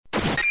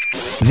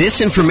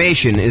This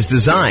information is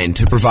designed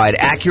to provide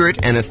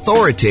accurate and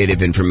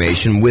authoritative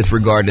information with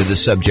regard to the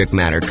subject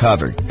matter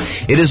covered.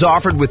 It is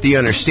offered with the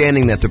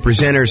understanding that the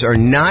presenters are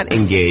not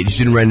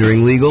engaged in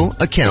rendering legal,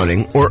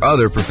 accounting, or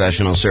other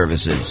professional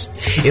services.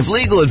 If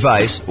legal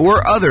advice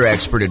or other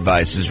expert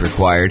advice is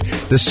required,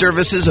 the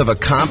services of a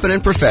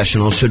competent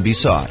professional should be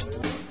sought.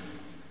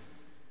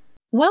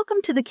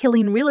 Welcome to the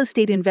Killing Real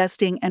Estate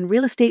Investing and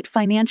Real Estate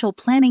Financial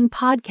Planning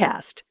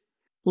podcast.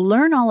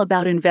 Learn all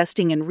about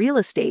investing in real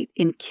estate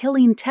in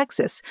Killeen,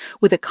 Texas,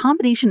 with a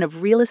combination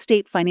of real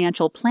estate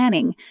financial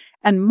planning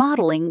and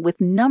modeling with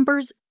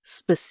numbers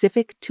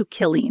specific to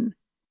Killeen,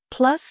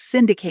 plus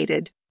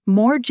syndicated,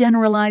 more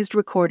generalized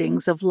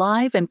recordings of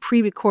live and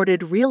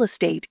pre-recorded real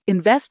estate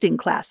investing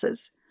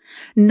classes,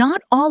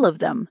 not all of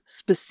them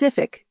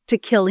specific to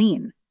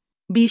Killeen.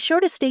 Be sure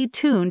to stay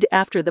tuned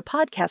after the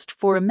podcast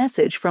for a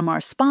message from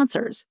our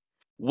sponsors.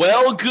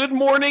 Well, good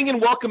morning and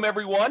welcome,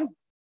 everyone.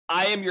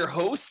 I am your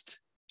host,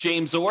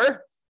 James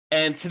Orr,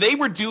 and today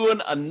we're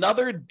doing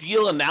another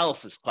deal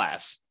analysis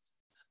class.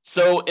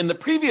 So in the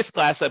previous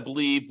class, I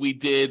believe we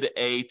did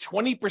a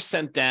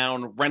 20%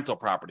 down rental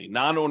property,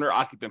 non-owner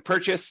occupant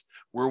purchase,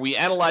 where we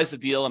analyzed the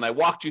deal and I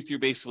walked you through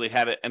basically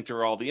how to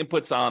enter all the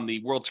inputs on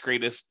the world's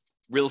greatest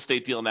real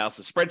estate deal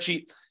analysis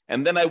spreadsheet.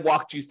 And then I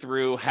walked you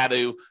through how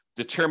to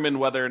determine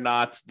whether or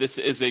not this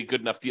is a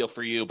good enough deal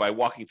for you by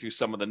walking through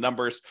some of the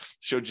numbers,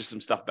 showed you some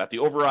stuff about the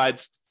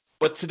overrides.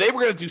 But today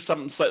we're going to do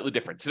something slightly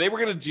different. Today we're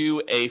going to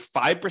do a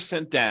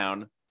 5%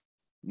 down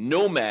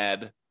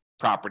Nomad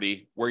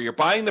property where you're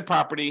buying the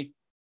property,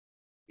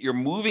 you're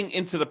moving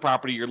into the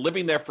property, you're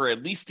living there for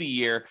at least a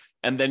year,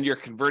 and then you're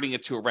converting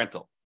it to a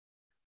rental.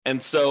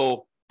 And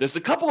so there's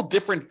a couple of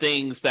different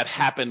things that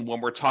happen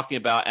when we're talking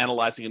about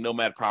analyzing a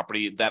Nomad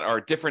property that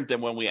are different than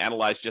when we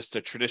analyze just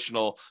a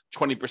traditional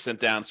 20%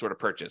 down sort of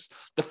purchase.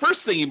 The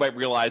first thing you might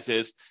realize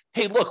is,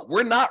 hey, look,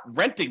 we're not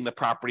renting the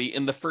property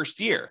in the first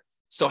year.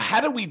 So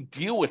how do we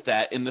deal with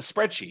that in the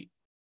spreadsheet?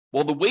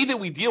 Well, the way that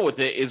we deal with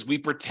it is we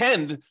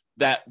pretend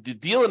that the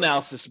deal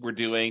analysis we're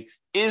doing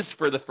is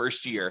for the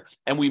first year,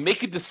 and we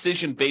make a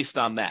decision based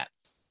on that.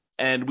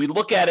 And we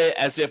look at it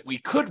as if we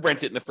could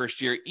rent it in the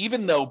first year,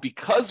 even though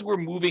because we're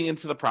moving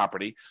into the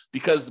property,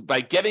 because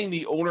by getting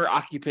the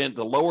owner-occupant,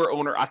 the lower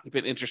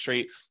owner-occupant interest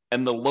rate,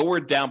 and the lower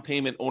down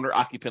payment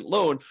owner-occupant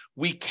loan,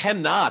 we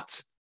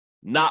cannot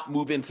not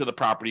move into the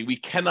property. We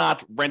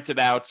cannot rent it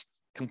out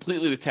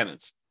completely to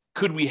tenants.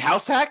 Could we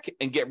house hack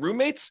and get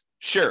roommates?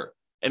 Sure.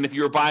 And if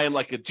you were buying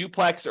like a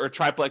duplex or a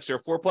triplex or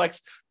a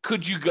fourplex,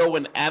 could you go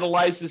and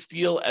analyze this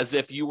deal as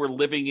if you were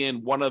living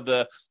in one of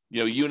the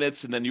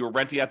units and then you were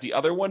renting out the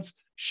other ones?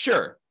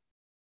 Sure.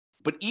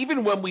 But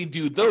even when we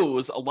do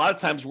those, a lot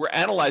of times we're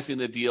analyzing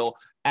the deal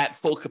at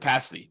full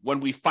capacity. When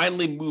we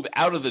finally move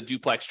out of the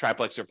duplex,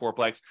 triplex, or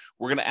fourplex,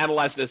 we're going to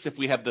analyze this if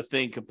we have the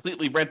thing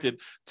completely rented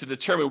to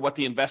determine what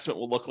the investment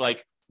will look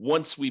like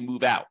once we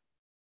move out.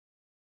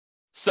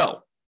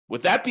 So,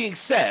 with that being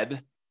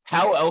said,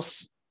 how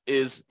else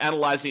is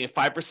analyzing a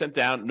 5%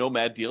 down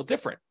Nomad deal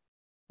different?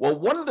 Well,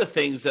 one of the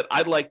things that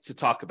I'd like to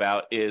talk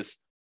about is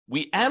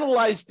we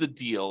analyze the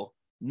deal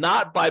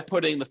not by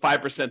putting the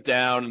 5%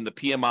 down and the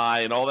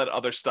PMI and all that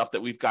other stuff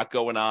that we've got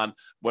going on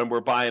when we're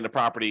buying a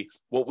property.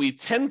 What we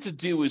tend to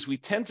do is we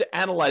tend to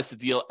analyze the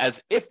deal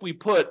as if we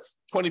put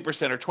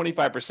 20% or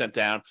 25%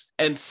 down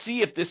and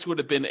see if this would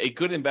have been a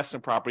good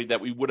investment property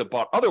that we would have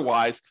bought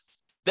otherwise.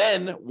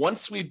 Then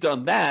once we've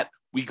done that,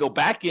 we go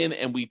back in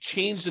and we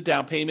change the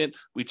down payment,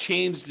 we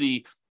change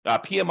the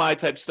PMI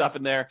type stuff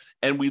in there,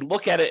 and we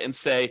look at it and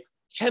say,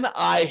 can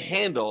I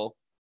handle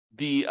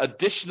the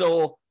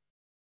additional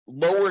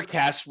lower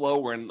cash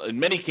flow, or in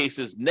many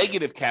cases,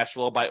 negative cash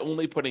flow by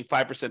only putting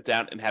 5%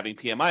 down and having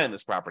PMI on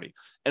this property?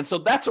 And so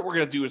that's what we're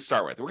going to do to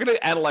start with. We're going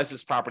to analyze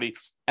this property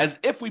as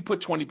if we put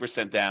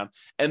 20% down,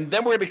 and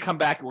then we're going to come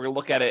back and we're going to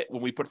look at it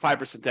when we put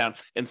 5% down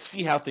and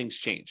see how things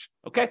change.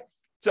 Okay?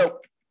 So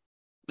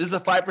this is a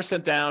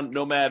 5% down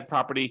Nomad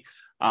property,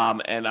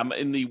 and I'm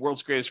in the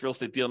world's greatest real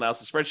estate deal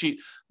analysis spreadsheet.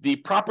 The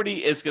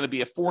property is going to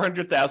be a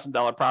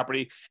 $400,000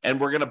 property,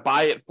 and we're going to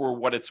buy it for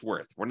what it's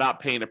worth. We're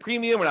not paying a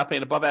premium. We're not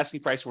paying above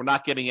asking price. We're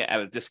not getting it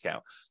at a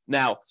discount.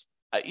 Now,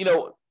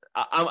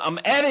 I'm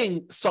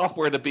adding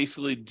software to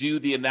basically do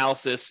the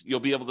analysis. You'll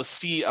be able to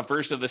see a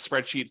version of the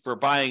spreadsheet for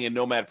buying a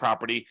Nomad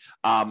property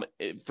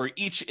for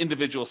each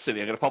individual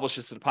city. I'm going to publish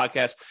this in the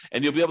podcast,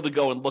 and you'll be able to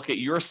go and look at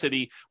your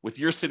city with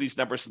your city's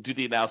numbers and do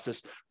the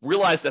analysis.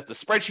 Realize that the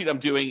spreadsheet I'm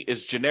doing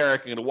is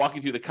generic. I'm going to walk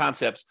you through the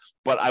concepts,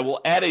 but I will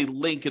add a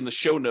link in the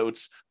show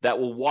notes that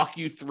will walk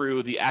you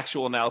through the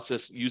actual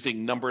analysis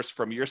using numbers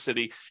from your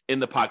city in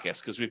the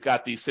podcast, because we've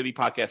got these city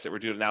podcasts that we're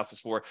doing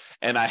analysis for,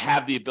 and I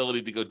have the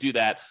ability to go do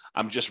that.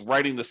 I'm just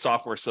writing the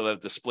software so that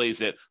it displays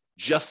it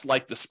just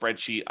like the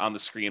spreadsheet on the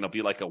screen. It'll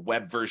be like a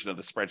web version of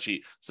the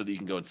spreadsheet so that you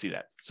can go and see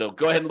that. So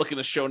go ahead and look in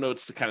the show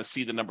notes to kind of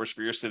see the numbers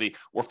for your city,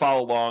 or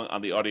follow along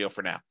on the audio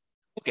for now.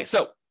 Okay,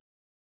 so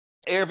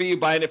ARV,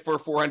 buying it for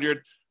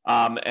 400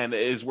 and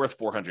it is worth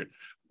 400.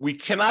 we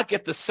cannot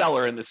get the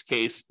seller in this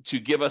case to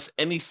give us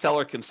any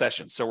seller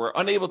concessions. So we're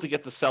unable to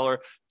get the seller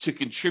to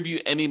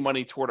contribute any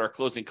money toward our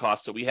closing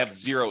costs. So we have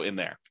zero in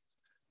there.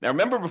 Now,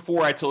 remember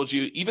before I told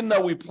you, even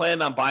though we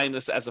plan on buying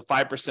this as a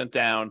 5%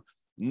 down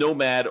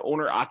Nomad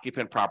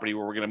owner-occupant property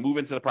where we're going to move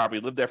into the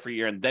property, live there for a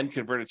year, and then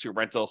convert it to a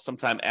rental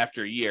sometime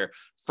after a year.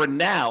 For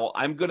now,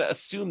 I'm going to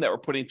assume that we're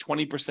putting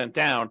 20%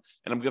 down,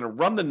 and I'm going to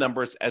run the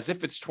numbers as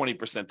if it's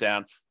 20%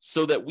 down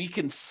so that we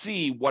can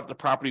see what the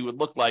property would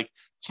look like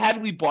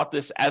had we bought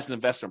this as an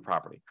investment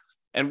property.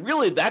 And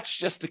really, that's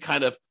just to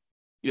kind of,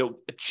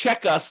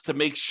 check us to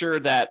make sure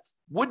that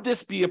would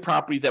this be a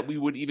property that we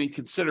would even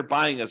consider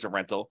buying as a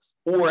rental,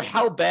 or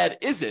how bad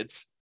is it?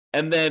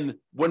 And then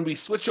when we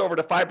switch over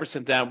to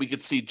 5% down, we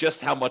could see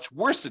just how much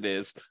worse it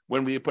is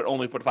when we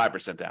only put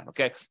 5% down,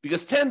 okay?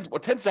 Because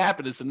what tends to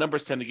happen is the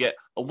numbers tend to get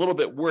a little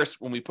bit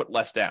worse when we put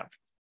less down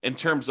in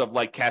terms of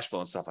like cash flow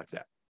and stuff like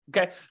that,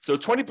 okay? So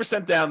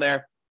 20% down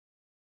there.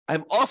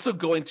 I'm also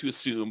going to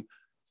assume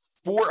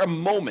for a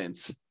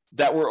moment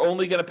that we're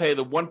only going to pay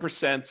the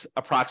 1%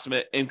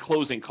 approximate in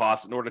closing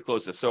costs in order to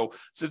close this. So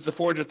since it's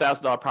a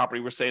 $400,000 property,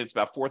 we're saying it's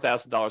about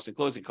 $4,000 in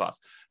closing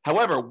costs.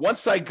 However,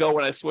 once I go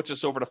and I switch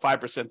this over to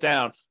 5%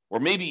 down, or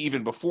maybe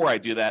even before I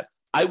do that,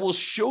 I will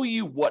show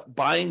you what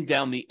buying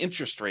down the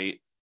interest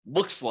rate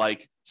looks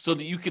like so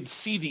that you can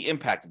see the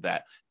impact of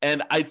that.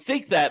 And I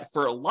think that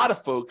for a lot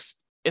of folks,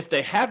 if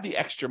they have the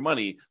extra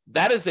money,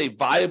 that is a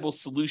viable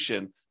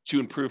solution to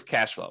improve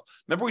cash flow.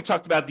 Remember, we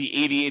talked about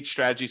the 88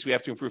 strategies we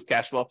have to improve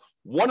cash flow.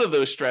 One of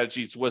those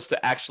strategies was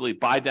to actually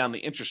buy down the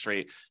interest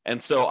rate.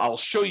 And so I'll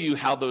show you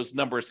how those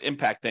numbers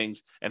impact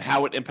things and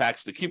how it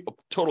impacts the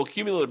total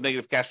cumulative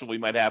negative cash flow we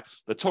might have,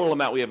 the total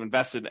amount we have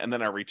invested, and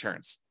then our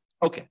returns.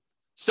 Okay,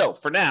 so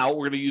for now,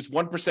 we're going to use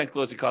 1%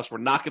 closing costs. We're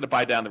not going to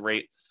buy down the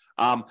rate.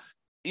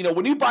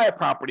 When you buy a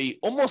property,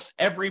 almost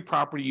every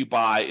property you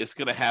buy is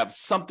going to have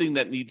something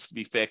that needs to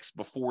be fixed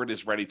before it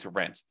is ready to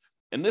rent.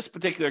 In this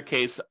particular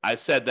case, I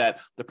said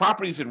that the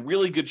property is in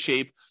really good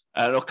shape.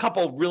 A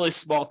couple really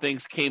small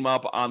things came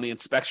up on the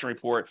inspection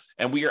report,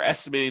 and we are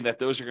estimating that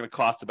those are going to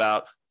cost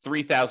about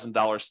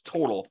 $3,000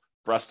 total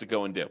for us to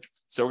go and do.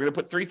 So we're going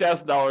to put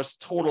 $3,000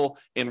 total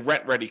in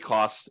rent-ready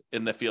costs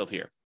in the field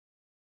here.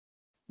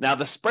 Now,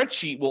 the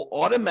spreadsheet will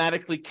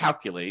automatically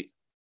calculate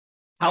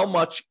how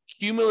much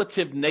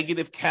cumulative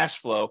negative cash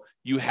flow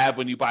you have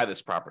when you buy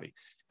this property.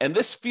 And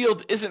this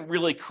field isn't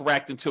really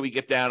correct until we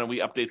get down and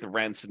we update the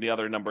rents and the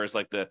other numbers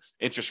like the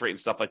interest rate and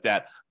stuff like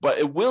that. But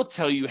it will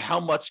tell you how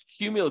much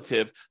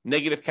cumulative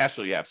negative cash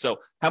flow you have. So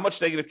how much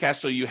negative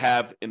cash flow you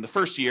have in the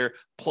first year,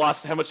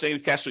 plus how much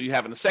negative cash flow you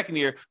have in the second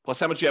year,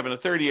 plus how much you have in the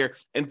third year,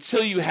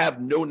 until you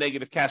have no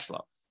negative cash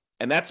flow.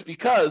 And that's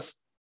because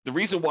the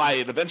reason why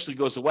it eventually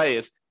goes away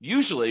is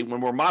usually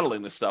when we're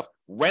modeling this stuff,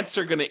 rents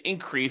are going to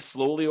increase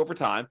slowly over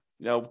time,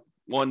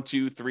 1,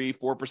 2, 3,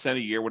 4% a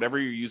year, whatever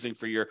you're using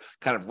for your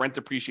kind of rent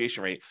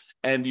depreciation rate.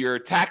 And your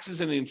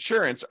taxes and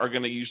insurance are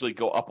going to usually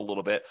go up a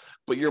little bit,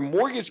 but your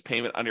mortgage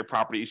payment on your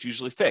property is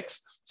usually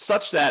fixed,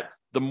 such that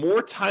the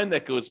more time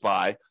that goes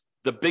by,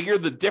 the bigger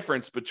the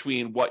difference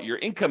between what your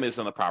income is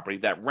on the property,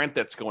 that rent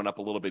that's going up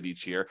a little bit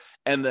each year,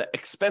 and the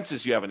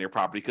expenses you have on your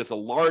property, because a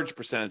large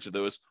percentage of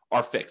those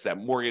are fixed. That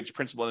mortgage,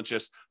 principal,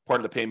 interest, part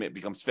of the payment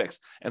becomes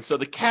fixed. And so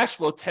the cash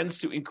flow tends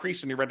to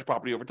increase in your rental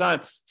property over time,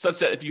 such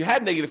that if you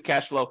had negative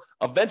cash flow,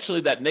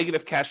 eventually that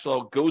negative cash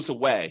flow goes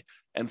away.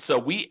 And so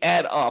we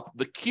add up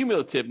the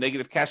cumulative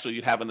negative cash flow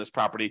you have on this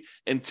property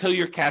until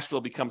your cash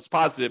flow becomes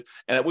positive,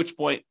 and at which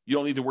point you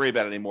don't need to worry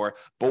about it anymore.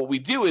 But what we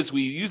do is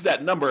we use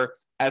that number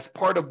as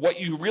part of what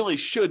you really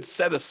should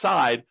set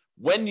aside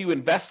when you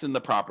invest in the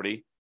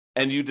property,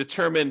 and you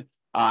determine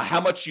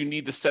how much you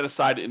need to set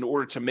aside in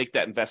order to make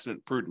that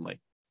investment prudently.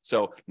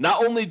 So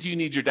not only do you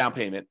need your down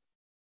payment,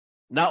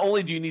 not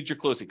only do you need your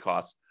closing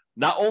costs,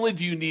 not only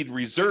do you need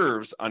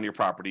reserves on your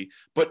property,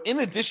 but in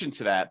addition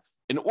to that,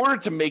 in order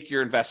to make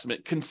your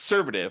investment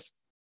conservative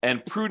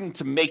and prudent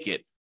to make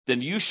it,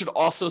 then you should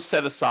also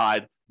set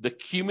aside the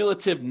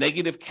cumulative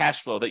negative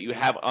cash flow that you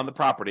have on the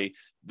property.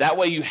 That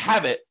way you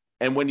have it.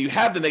 And when you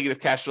have the negative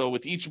cash flow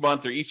with each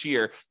month or each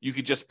year, you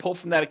could just pull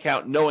from that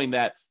account knowing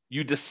that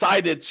you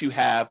decided to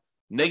have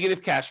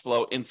negative cash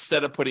flow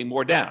instead of putting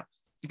more down.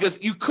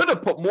 Because you could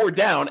have put more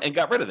down and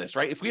got rid of this,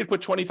 right? If we had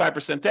put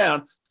 25%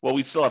 down, well,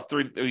 we still have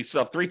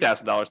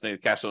 $3,000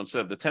 negative cash flow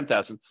instead of the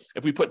 $10,000.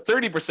 If we put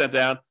 30%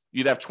 down,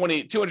 you'd have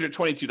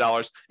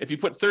 $222. If you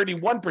put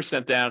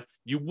 31% down,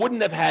 you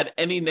wouldn't have had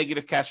any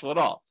negative cash flow at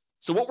all.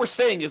 So what we're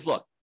saying is,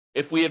 look,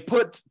 if we had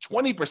put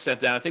 20%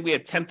 down, I think we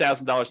had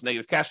 $10,000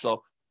 negative cash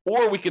flow,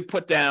 or we could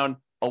put down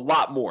a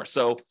lot more.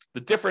 So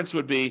the difference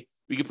would be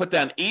we could put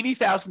down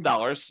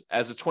 $80,000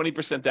 as a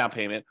 20% down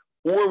payment,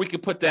 or we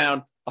could put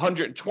down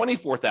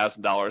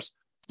 $124,000,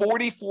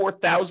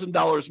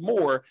 $44,000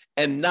 more,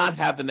 and not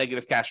have the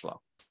negative cash flow.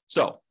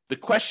 So the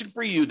question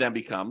for you then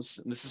becomes,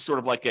 and this is sort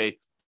of like a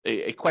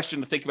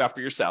question to think about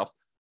for yourself,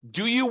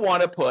 do you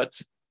want to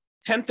put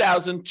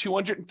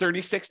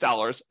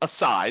 $10,236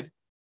 aside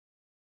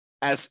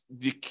as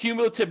the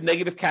cumulative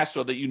negative cash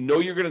flow that you know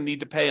you're going to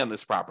need to pay on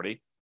this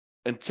property?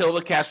 until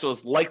the cash flow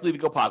is likely to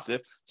go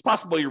positive. It's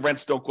possible your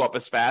rents don't go up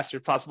as fast.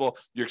 It's possible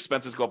your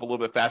expenses go up a little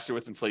bit faster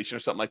with inflation or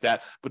something like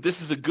that. But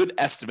this is a good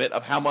estimate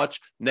of how much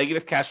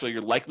negative cash flow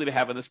you're likely to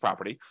have in this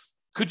property.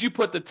 Could you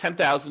put the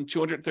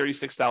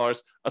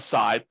 $10,236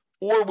 aside,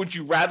 or would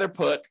you rather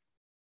put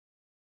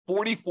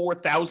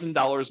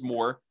 $44,000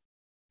 more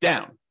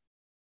down?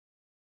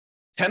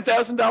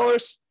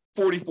 $10,000,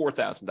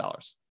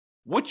 $44,000.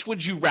 Which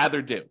would you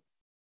rather do?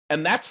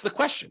 And that's the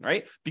question,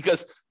 right?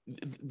 Because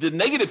the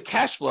negative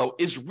cash flow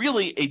is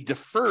really a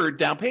deferred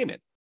down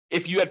payment.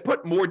 If you had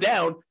put more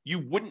down, you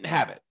wouldn't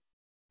have it.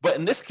 But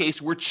in this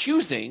case, we're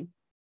choosing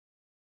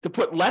to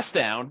put less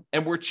down,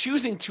 and we're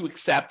choosing to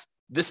accept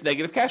this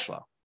negative cash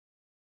flow.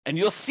 And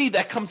you'll see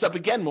that comes up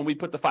again when we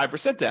put the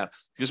 5% down,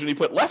 because when you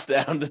put less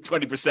down than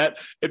 20%,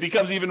 it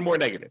becomes even more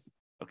negative.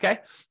 Okay.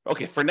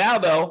 For now,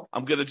 though,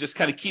 I'm going to just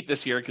kind of keep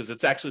this here because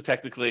it's actually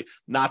technically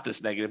not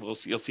this negative.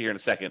 You'll see here in a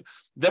second.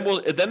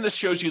 Then this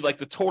shows you like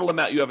the total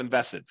amount you have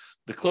invested,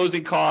 the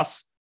closing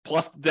costs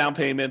plus the down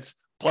payment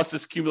plus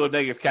this cumulative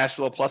negative cash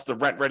flow plus the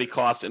rent ready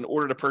costs in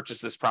order to purchase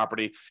this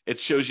property.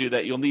 It shows you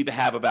that you'll need to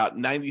have about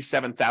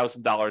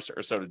 $97,000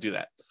 or so to do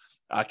that.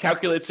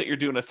 Calculates that you're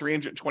doing a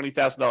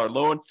 $320,000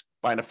 loan,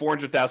 buying a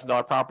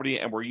 $400,000 property,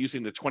 and we're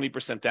using the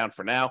 20% down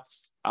for now.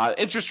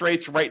 Interest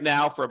rates right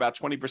now for about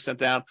 20%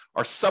 down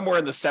are somewhere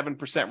in the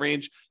 7%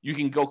 range. You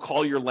can go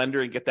call your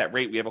lender and get that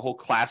rate. We have a whole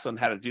class on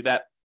how to do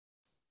that.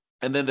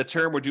 And then the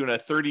term, we're doing a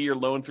 30-year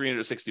loan,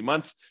 360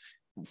 months.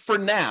 For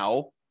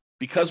now,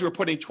 because we're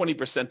putting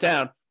 20%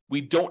 down,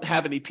 we don't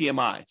have any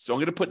PMI. So I'm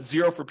going to put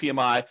 0 for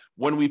PMI.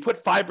 When we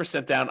put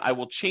 5% down, I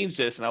will change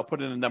this and I'll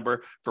put in a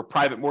number for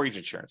private mortgage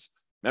insurance.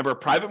 Remember,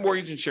 private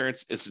mortgage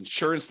insurance is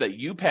insurance that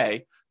you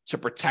pay to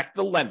protect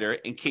the lender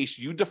in case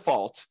you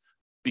default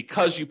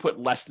because you put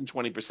less than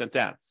 20%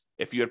 down.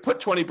 If you had put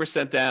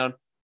 20% down,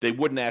 they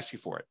wouldn't ask you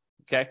for it,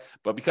 okay?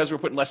 But because we're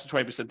putting less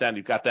than 20% down,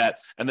 you've got that.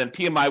 And then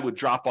PMI would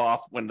drop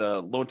off when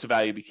the loan to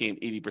value became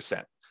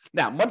 80%.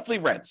 Now, monthly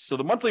rents. So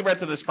the monthly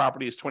rent of this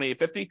property is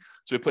 $2,850.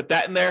 So we put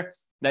that in there.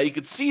 Now you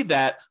can see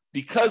that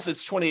because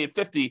it's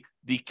 $2,850,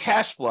 the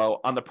cash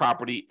flow on the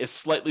property is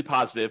slightly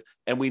positive,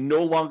 and we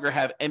no longer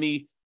have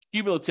any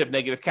cumulative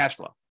negative cash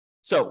flow.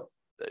 So,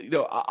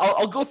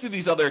 I'll go through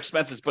these other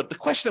expenses, but the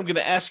question I'm going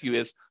to ask you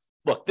is,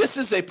 look, this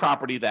is a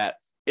property that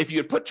if you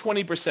had put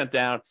 20%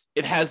 down,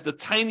 it has the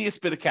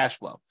tiniest bit of cash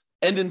flow.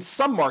 And in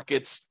some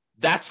markets,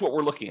 that's what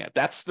we're looking at.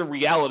 That's the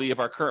reality of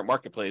our current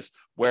marketplace,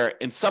 where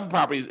in some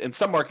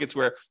markets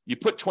where you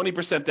put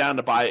 20% down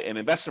to buy an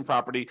investment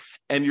property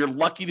and you're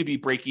lucky to be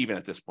break even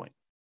at this point,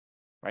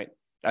 right?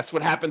 That's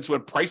what happens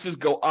when prices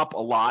go up a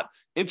lot,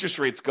 interest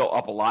rates go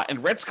up a lot,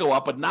 and rents go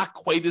up, but not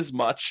quite as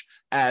much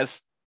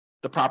as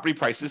the property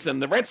prices and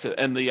the rents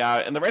and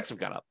the rents have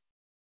gone up.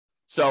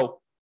 So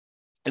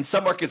in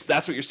some markets,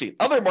 that's what you're seeing.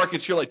 Other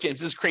markets, you're like, James,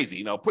 this is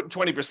crazy. Putting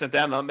 20%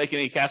 down, not making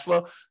any cash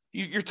flow.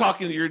 You're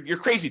talking, you're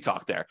crazy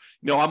talk there.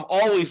 I'm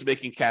always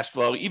making cash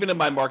flow, even in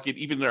my market,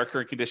 even in our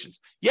current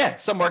conditions. Yeah,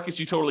 some markets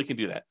you totally can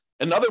do that.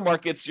 In other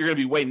markets, you're going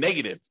to be way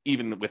negative,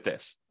 even with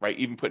this, right?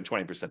 Even putting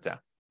 20% down.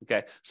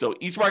 Okay, so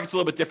each market's a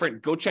little bit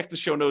different. Go check the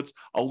show notes.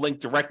 I'll link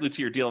directly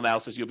to your deal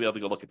analysis. You'll be able to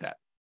go look at that.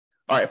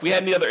 All right, if we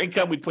had any other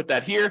income, we'd put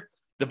that here.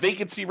 The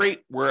vacancy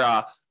rate,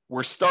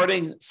 we're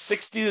starting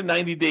 60 to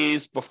 90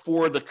 days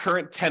before the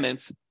current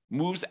tenant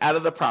moves out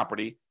of the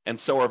property. And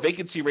so our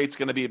vacancy rate is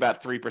going to be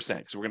about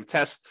 3%. So we're going to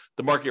test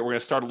the market. We're going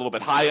to start a little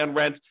bit high on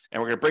rent,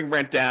 and we're going to bring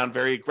rent down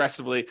very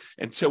aggressively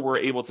until we're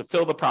able to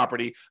fill the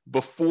property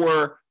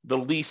before the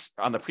lease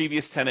on the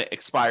previous tenant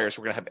expires.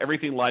 We're going to have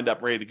everything lined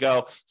up, ready to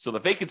go. So the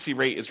vacancy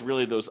rate is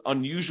really those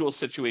unusual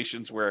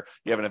situations where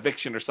you have an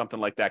eviction or something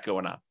like that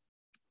going on.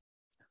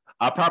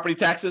 Property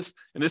taxes,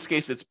 in this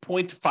case, it's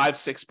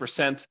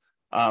 0.56%.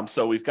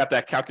 So we've got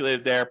that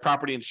calculated there.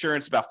 Property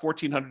insurance, about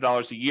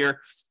 $1,400 a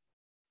year.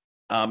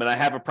 And I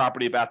have a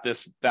property about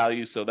this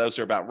value, so those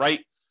are about right.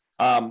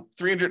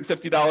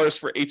 $350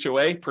 for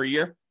HOA per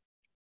year.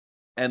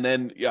 And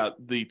then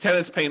the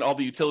tenant's paying all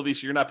the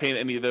utilities, so you're not paying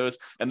any of those.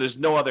 And there's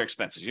no other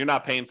expenses. You're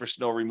not paying for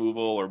snow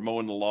removal or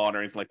mowing the lawn or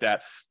anything like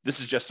that.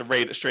 This is just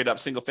a straight up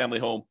single family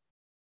home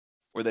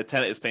where the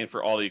tenant is paying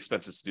for all the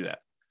expenses to do that.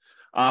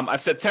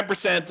 I've said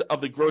 10%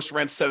 of the gross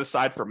rent set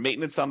aside for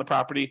maintenance on the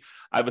property.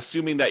 I'm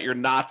assuming that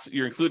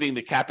you're including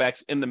the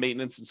CapEx in the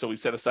maintenance. And so we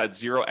set aside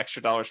 $0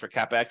 extra for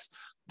CapEx.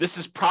 This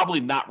is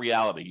probably not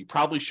reality. You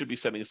probably should be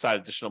setting aside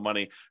additional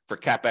money for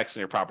CapEx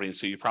in your property. And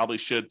so you probably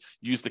should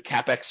use the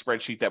CapEx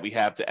spreadsheet that we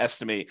have to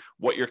estimate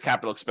what your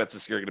capital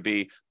expenses are going to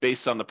be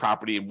based on the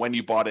property and when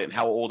you bought it and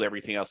how old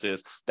everything else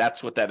is.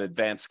 That's what that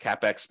advanced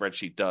CapEx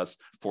spreadsheet does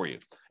for you.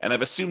 And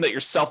I've assumed that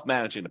you're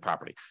self-managing the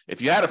property.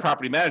 If you had a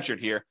property manager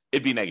here,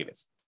 it'd be negative,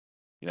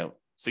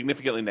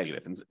 significantly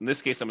negative. In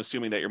this case, I'm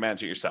assuming that you're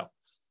managing it yourself.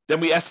 Then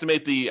we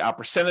estimate the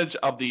percentage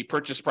of the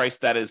purchase price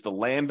that is the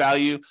land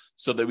value,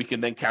 so that we can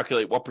then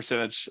calculate what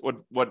percentage,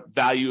 what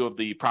value of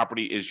the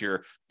property is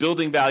your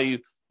building value.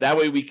 That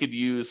way we could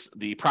use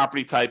the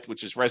property type,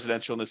 which is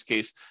residential in this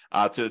case,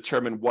 to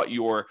determine what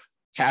your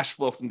cash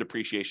flow from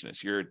depreciation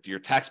is, your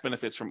tax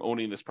benefits from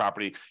owning this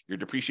property, your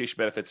depreciation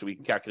benefits, so we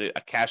can calculate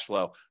a cash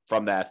flow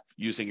from that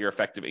using your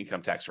effective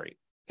income tax rate.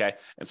 Okay.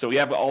 And so we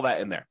have all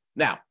that in there.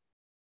 Now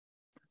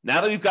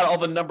that we've got all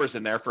the numbers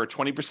in there for a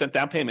 20%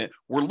 down payment,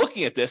 we're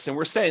looking at this and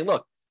we're saying,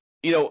 look,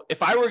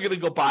 if I were going to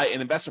go buy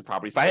an investment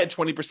property, if I had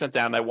 20%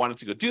 down and I wanted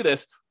to go do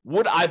this,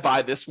 would I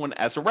buy this one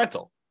as a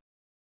rental?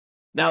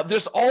 Now,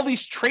 there's all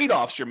these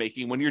trade-offs you're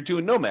making when you're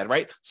doing Nomad,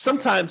 right?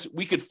 Sometimes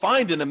we could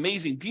find an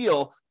amazing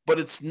deal, but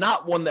it's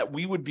not one that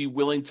we would be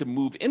willing to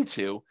move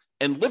into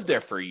and live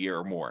there for a year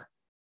or more.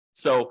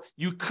 So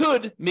you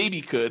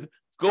maybe could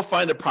go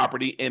find a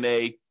property in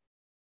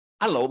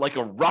like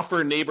a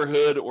rougher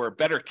neighborhood or a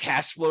better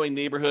cash flowing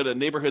neighborhood, a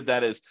neighborhood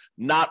that is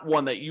not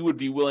one that you would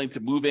be willing to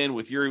move in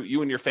with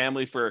you and your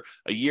family for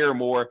a year or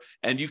more,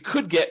 and you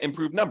could get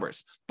improved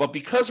numbers. But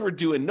because we're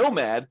doing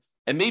Nomad,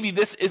 and maybe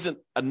this isn't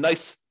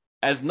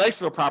as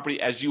nice of a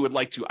property as you would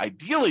like to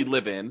ideally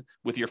live in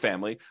with your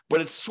family, but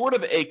it's sort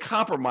of a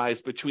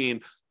compromise between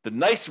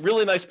the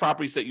really nice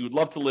properties that you would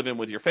love to live in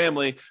with your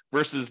family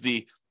versus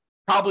the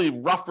probably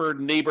rougher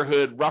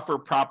neighborhood, rougher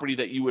property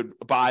that you would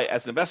buy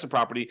as an investment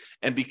property.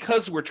 And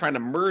because we're trying to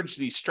merge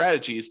these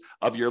strategies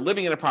of you're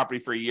living in a property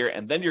for a year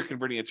and then you're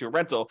converting it to a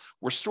rental,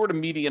 we're sort of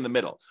meeting in the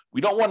middle.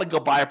 We don't want to go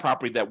buy a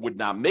property that would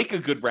not make a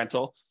good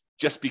rental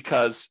just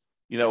because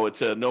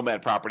it's a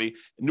Nomad property,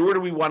 nor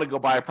do we want to go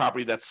buy a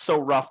property that's so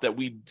rough that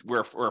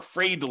we're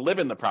afraid to live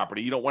in the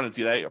property. You don't want to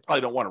do that. You probably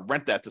don't want to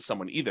rent that to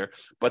someone either.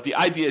 But the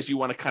idea is you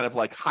want to kind of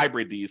like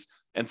hybrid these.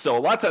 And so a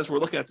lot of times we're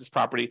looking at this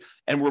property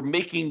and we're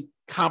making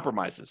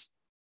compromises.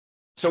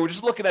 So we're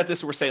just looking at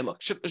this and we're saying,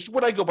 look,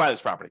 would I go buy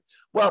this property?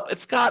 Well,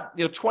 it's got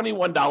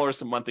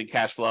 $21 a month in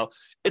cash flow.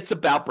 It's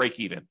about break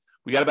even.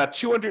 We got about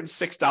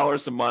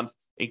 $206 a month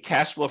in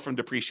cash flow from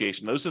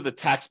depreciation. Those are the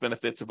tax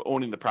benefits of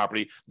owning the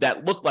property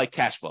that look like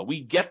cash flow.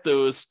 We get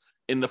those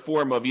in the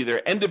form of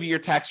either end of year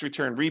tax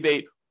return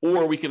rebate,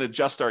 or we can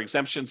adjust our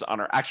exemptions on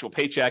our actual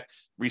paycheck,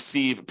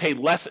 pay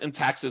less in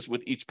taxes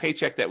with each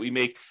paycheck that we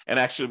make, and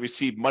actually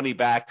receive money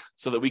back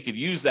so that we could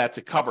use that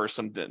to cover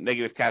some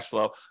negative cash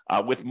flow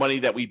with money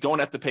that we don't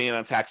have to pay in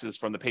on taxes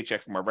from the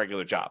paycheck from our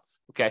regular job.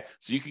 Okay,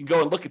 so you can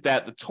go and look at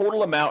that. The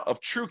total amount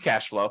of true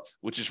cash flow,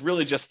 which is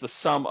really just the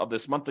sum of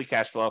this monthly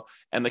cash flow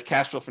and the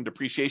cash flow from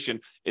depreciation,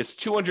 is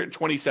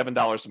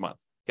 $227 a month.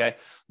 Okay,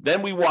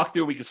 then we walk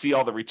through, we can see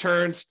all the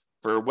returns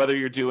for whether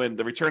you're doing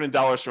the return in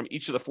dollars from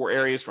each of the four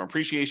areas, from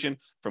appreciation,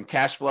 from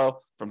cash flow,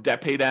 from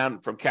debt pay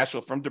down, from cash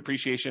flow from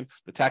depreciation,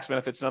 the tax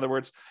benefits, in other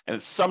words, and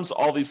it sums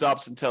all these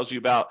up and tells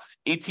you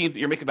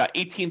you're making about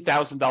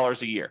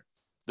 $18,000 a year.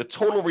 The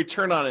total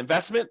return on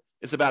investment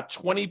is about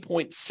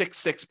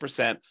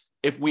 20.66%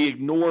 if we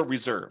ignore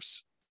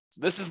reserves.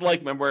 So this is like,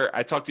 remember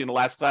I talked to you in the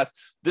last class,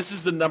 this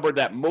is the number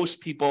that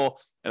most people,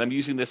 and I'm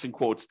using this in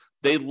quotes,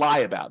 they lie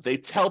about. They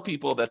tell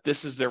people that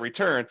this is their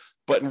return,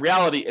 but in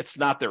reality, it's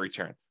not their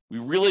return. We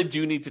really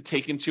do need to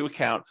take into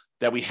account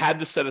that we had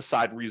to set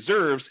aside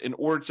reserves in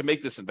order to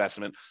make this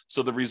investment.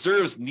 So the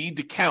reserves need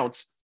to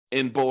count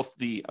in both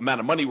the amount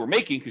of money we're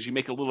making, because you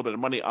make a little bit of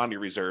money on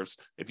your reserves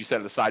if you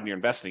set it aside and you're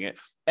investing it,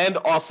 and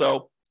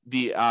also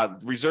the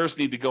reserves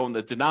need to go in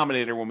the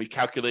denominator when we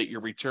calculate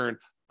your return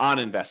on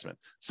investment.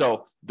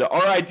 So the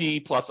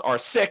RID plus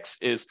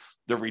R6 is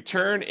the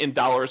return in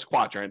dollars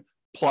quadrant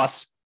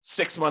plus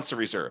 6 months of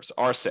reserves,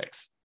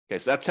 R6. Okay,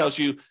 so that tells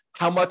you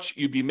how much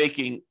you'd be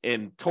making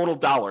in total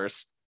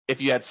dollars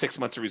if you had 6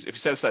 months of if you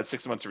set aside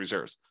 6 months of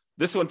reserves.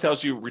 This one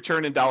tells you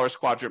return in dollars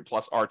quadrant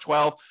plus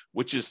R12,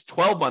 which is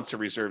 12 months of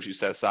reserves you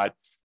set aside.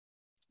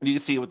 And you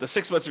can see with the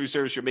 6 months of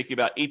reserves, you're making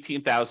about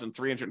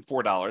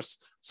 $18,304.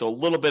 So a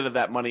little bit of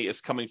that money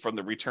is coming from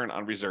the return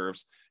on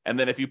reserves. And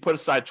then if you put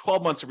aside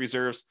 12 months of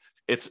reserves,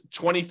 it's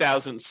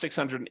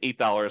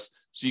 $20,608.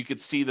 So you could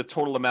see the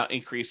total amount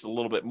increase a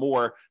little bit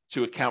more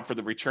to account for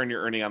the return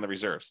you're earning on the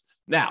reserves.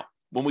 Now,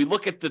 when we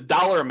look at the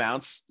dollar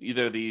amounts,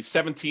 either the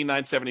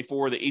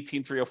 $17,974, the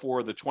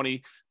 $18,304, the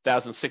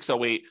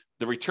 $20,608,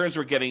 the returns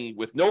we're getting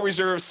with no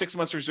reserves, 6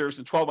 months reserves,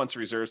 and 12 months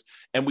reserves,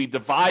 and we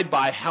divide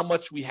by how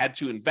much we had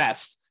to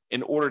invest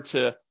in order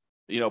to,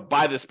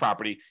 buy this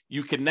property,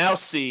 you can now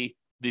see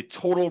the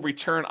total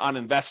return on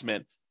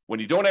investment when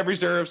you don't have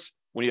reserves,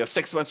 when you have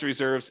 6 months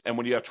reserves, and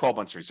when you have 12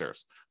 months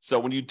reserves. So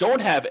when you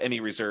don't have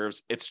any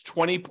reserves, it's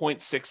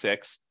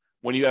 20.66.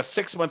 When you have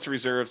 6 months of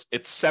reserves,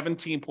 it's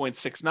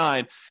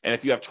 17.69. And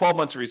if you have 12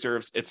 months of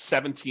reserves, it's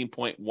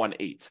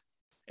 17.18.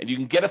 And you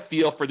can get a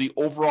feel for the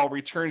overall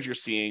returns you're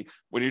seeing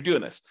when you're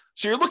doing this.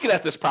 So you're looking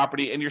at this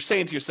property and you're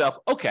saying to yourself,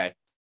 okay,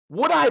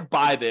 would I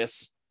buy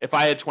this if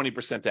I had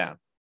 20% down?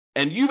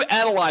 And you've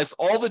analyzed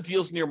all the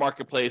deals in your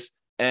marketplace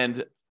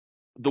and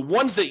the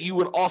ones that you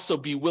would also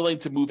be willing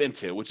to move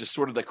into, which is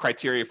sort of the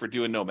criteria for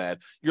doing Nomad.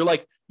 You're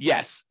like,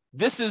 yes,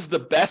 this is the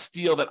best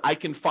deal that I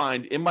can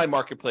find in my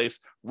marketplace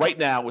right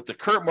now with the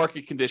current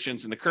market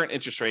conditions and the current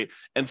interest rate.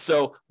 And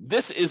so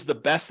this is the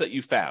best that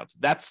you found.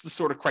 That's the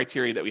sort of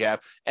criteria that we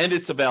have, and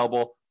it's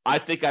available. I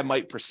think I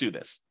might pursue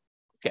this.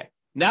 Okay.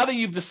 Now that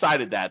you've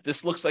decided that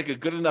this looks like a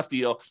good enough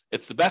deal,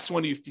 it's the best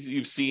one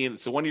you've seen,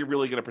 it's the one you're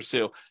really going to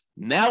pursue.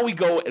 Now we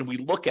go and we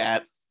look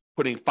at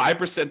putting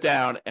 5%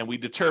 down, and we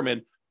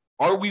determine,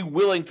 are we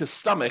willing to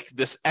stomach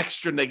this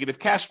extra negative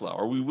cash flow?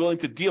 Are we willing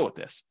to deal with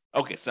this?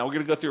 Okay, so now we're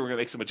going to go through, we're going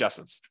to make some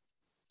adjustments.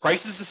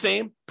 Price is the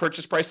same,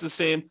 purchase price is the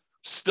same,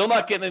 still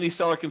not getting any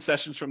seller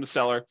concessions from the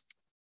seller.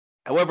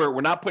 However,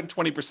 we're not putting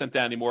 20%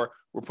 down anymore,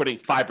 we're putting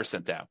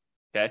 5% down,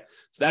 okay?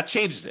 So that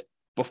changes it.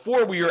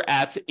 Before we were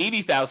at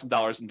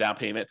 $80,000 in down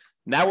payment,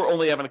 now we're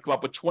only having to come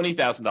up with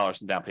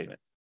 $20,000 in down payment.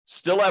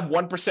 Still have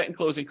 1% in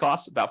closing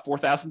costs, about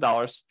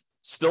 $4,000.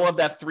 Still have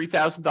that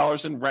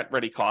 $3,000 in rent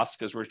ready costs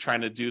because we're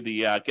trying to do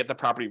the get the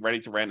property ready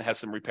to rent, has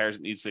some repairs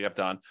that needs to get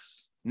done.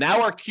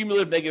 Now our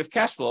cumulative negative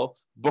cash flow,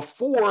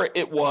 before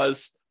it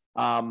was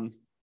I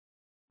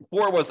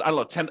don't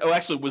know, 10. Oh,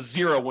 actually, it was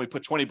zero when we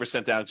put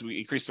 20% down because we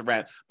increased the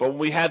rent. But when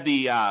we had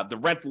the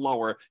rent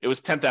lower, it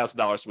was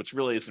 $10,000, which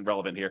really isn't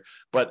relevant here.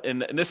 But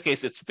in this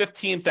case, it's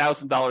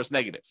 $15,000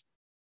 negative,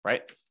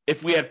 right?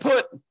 If we had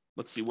put,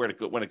 let's see when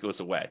it goes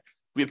away.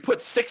 We had put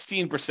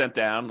 16%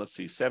 down. Let's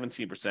see,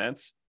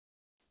 17%,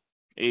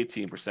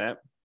 18%,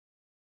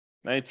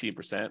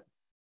 19%.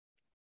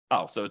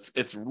 Oh, so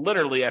it's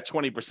literally at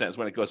 20% is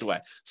when it goes away.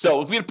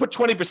 So if we had put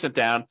 20%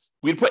 down,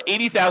 we'd put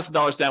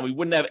 $80,000 down, we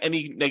wouldn't have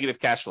any negative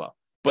cash flow.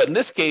 But in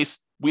this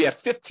case, we have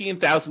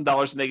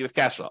 $15,000 negative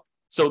cash flow.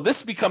 So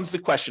this becomes the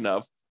question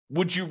of,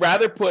 would you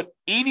rather put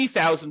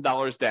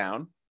 $80,000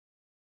 down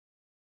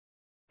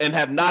and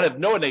have no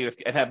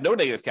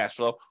negative cash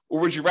flow, or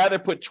would you rather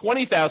put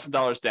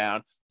 $20,000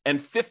 down and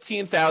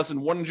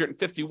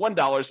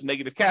 $15,151 in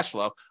negative cash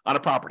flow on a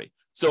property?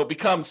 So it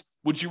becomes,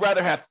 would you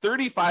rather have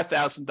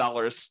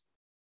 $35,000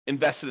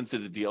 invested into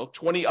the deal,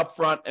 20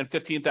 upfront and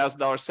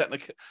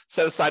 $15,000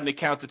 set aside in an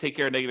account to take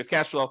care of negative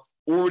cash flow,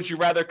 or would you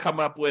rather come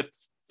up with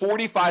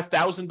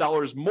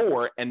 $45,000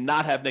 more and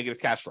not have negative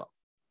cash flow?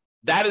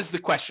 That is the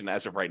question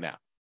as of right now.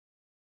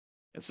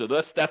 And so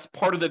that's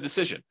part of the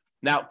decision.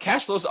 Now,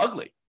 cash flow is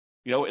ugly.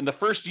 In the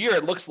first year,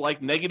 it looks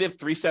like negative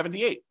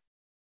 $378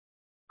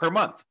 per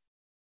month.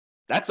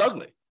 That's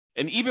ugly.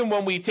 And even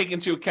when we take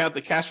into account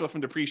the cash flow from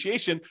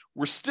depreciation,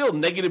 we're still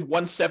negative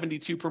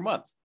 $172 per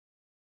month.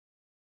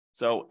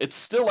 So it's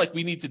still like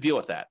we need to deal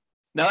with that.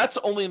 Now, that's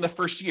only in the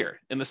first year.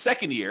 In the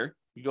second year,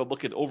 you go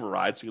look at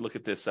overrides. So you look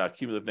at this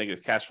cumulative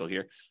negative cash flow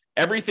here.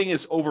 Everything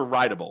is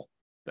overridable.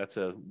 That's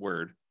a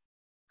word.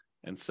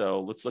 And so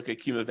let's look at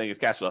cumulative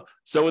negative cash flow.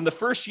 So in the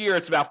first year,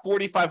 it's about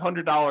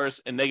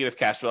 $4,500 in negative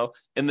cash flow.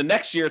 In the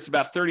next year, it's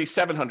about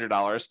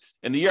 $3,700.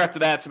 In the year after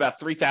that, it's about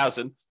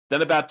 $3,000.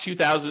 Then about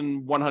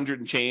 $2,100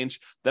 and change.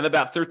 Then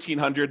about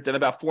 $1,300. Then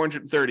about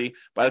 $430.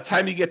 By the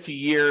time you get to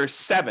year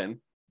 7,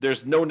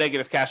 there's no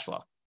negative cash flow.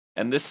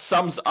 And this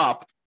sums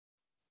up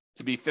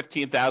to be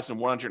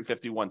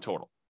 $15,151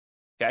 total.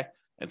 Okay.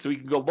 And so we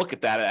can go look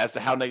at that as to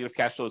how negative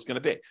cash flow is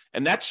going to be.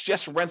 And that's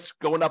just rents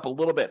going up a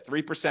little bit,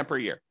 3% per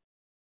year.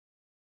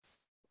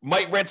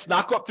 Might rents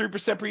not go up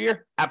 3% per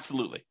year?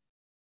 Absolutely.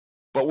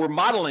 But we're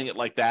modeling it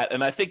like that.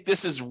 And I think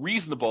this is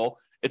reasonable.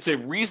 It's a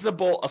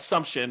reasonable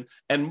assumption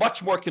and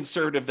much more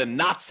conservative than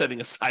not setting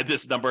aside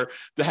this number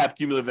to have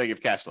cumulative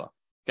negative cash flow.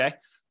 Okay.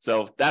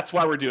 So that's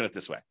why we're doing it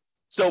this way.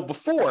 So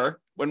before,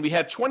 when we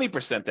had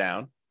 20%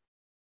 down,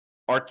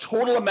 our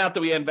total amount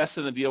that we had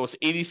invested in the deal was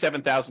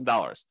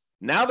 $87,000.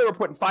 Now that we're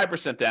putting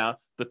 5% down,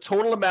 the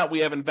total amount we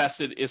have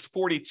invested is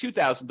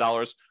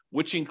 $42,000,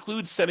 which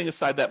includes setting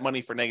aside that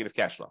money for negative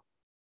cash flow.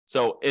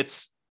 So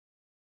it's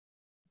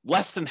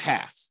less than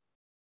half,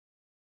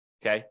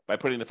 okay, by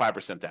putting the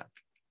 5% down,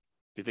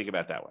 if you think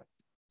about it that way.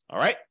 All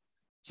right.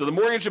 So the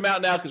mortgage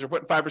amount now, because we're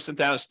putting 5%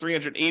 down, is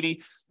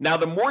 $380. Now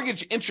the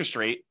mortgage interest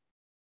rate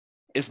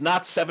is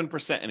not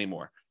 7%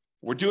 anymore.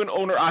 We're doing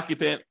owner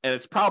occupant, and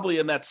it's probably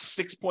in that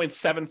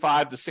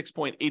 6.75 to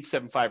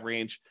 6.875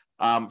 range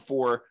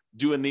for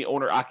doing the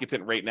owner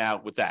occupant rate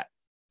now with that.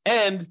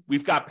 And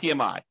we've got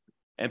PMI.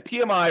 And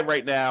PMI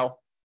right now,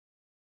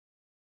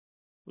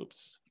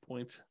 0.38.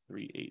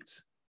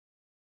 0.038.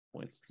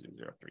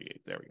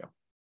 There we go.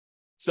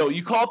 So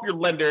you call up your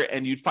lender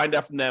and you'd find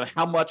out from them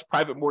how much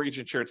private mortgage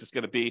insurance is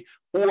going to be.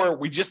 Or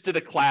we just did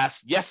a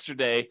class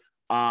yesterday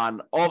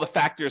on all the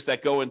factors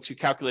that go into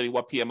calculating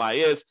what PMI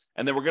is.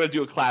 And then we're going to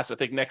do a class, I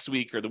think, next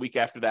week or the week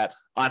after that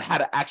on how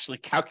to actually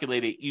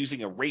calculate it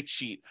using a rate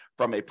sheet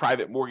from a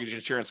private mortgage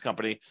insurance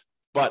company.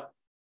 But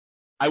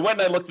I went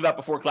and I looked it up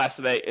before class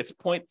today. It's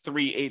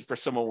 0.38 for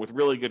someone with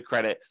really good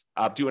credit,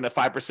 doing a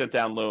 5%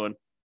 down loan,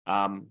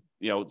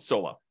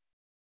 solo.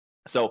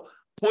 So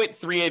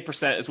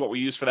 0.38% is what we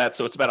use for that.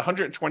 So it's about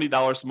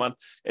 $120 a month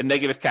in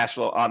negative cash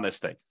flow on this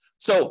thing.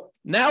 So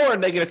now our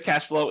negative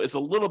cash flow is a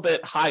little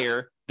bit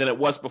higher than it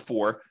was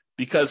before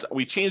because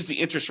we changed the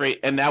interest rate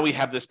and now we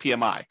have this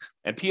PMI.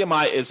 And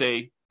PMI is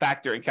a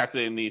factor in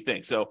calculating the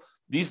thing. So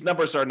these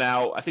numbers are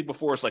now, I think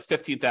before it's like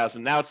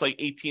 $15,000. Now it's like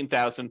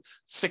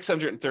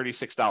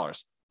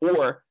 $18,636.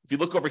 Or if you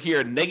look over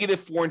here,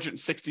 negative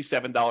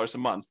 $467 a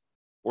month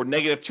or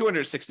negative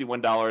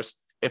 $261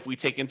 if we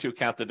take into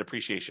account the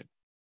depreciation,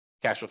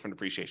 cash flow from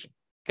depreciation.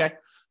 Okay.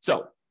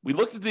 So we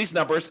looked at these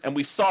numbers and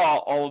we saw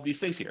all of these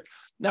things here.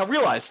 Now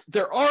realize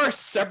there are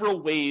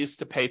several ways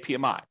to pay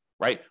PMI,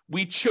 right?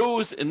 We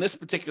chose in this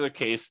particular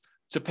case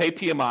to pay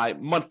PMI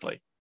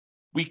monthly.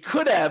 We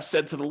could have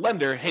said to the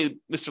lender, hey,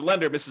 Mr.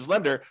 Lender, Mrs.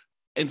 Lender,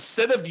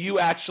 instead of you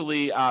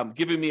actually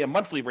giving me a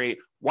monthly rate,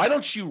 why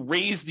don't you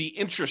raise the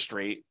interest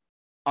rate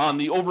on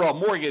the overall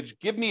mortgage?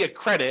 Give me a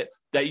credit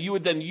that you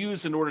would then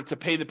use in order to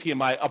pay the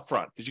PMI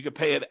upfront, because you could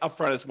pay it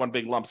upfront as one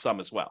big lump sum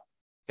as well.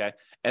 Okay.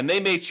 And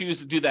they may choose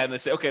to do that. And they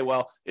say, okay,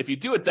 well, if you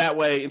do it that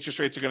way, interest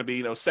rates are going to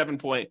be,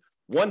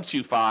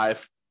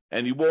 7.125,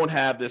 and you won't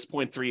have this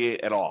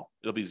 0.38 at all.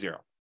 It'll be zero.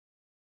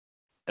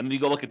 And then you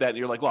go look at that and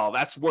you're like, well,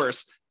 that's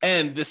worse.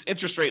 And this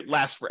interest rate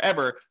lasts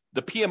forever.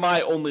 The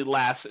PMI only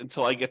lasts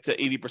until I get to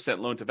 80%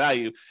 loan to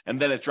value, and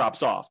then it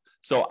drops off.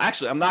 So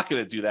actually, I'm not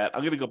going to do that.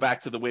 I'm going to go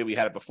back to the way we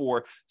had it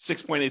before,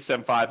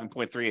 6.875 and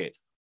 0.38.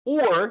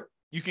 Or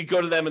you could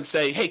go to them and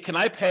say, hey, can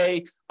I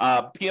pay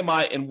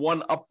PMI in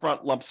one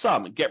upfront lump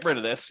sum? Get rid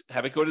of this,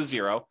 have it go to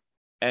zero,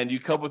 and you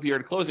come up with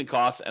your closing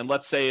costs. And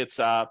let's say it's,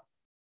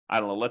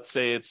 let's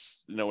say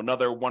it's,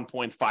 another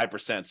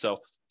 1.5%. So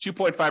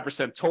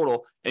 2.5%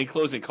 total in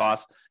closing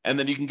costs. And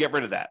then you can get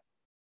rid of that.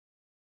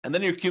 And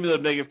then your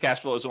cumulative negative cash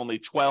flow is only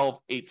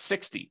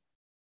 12,860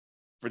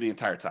 for the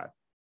entire time.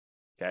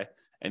 Okay.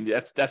 And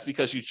that's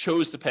because you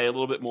chose to pay a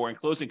little bit more in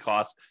closing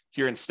costs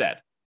here instead.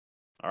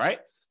 All right.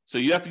 So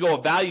you have to go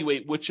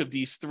evaluate which of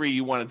these three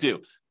you want to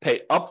do.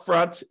 Pay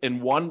upfront in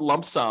one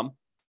lump sum,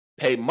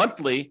 pay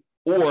monthly,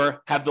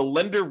 or have the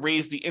lender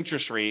raise the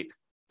interest rate,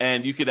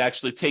 and you could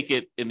actually take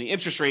it in the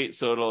interest rate,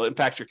 so it'll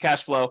impact your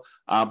cash flow,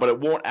 but it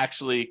won't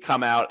actually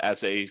come out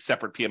as a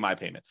separate PMI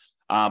payment.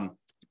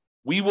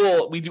 We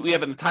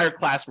have an entire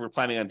class we're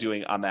planning on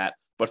doing on that,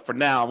 but for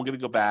now, I'm going to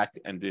go back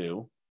and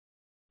do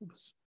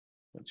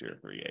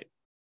 0.038.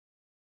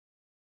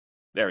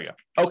 There we go.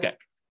 Okay.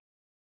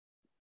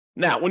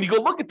 Now, when you go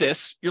look at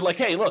this, you're like,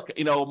 hey, look,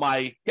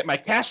 my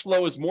cash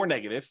flow is more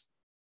negative.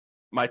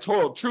 My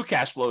total true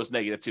cash flow is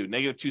negative too,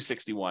 negative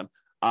 261.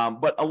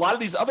 But a lot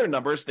of these other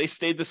numbers, they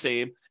stayed the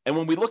same. And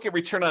when we look at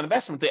return on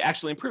investment, they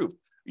actually improved.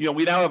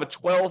 We now have a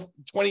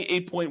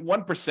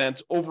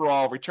 28.1%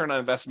 overall return on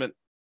investment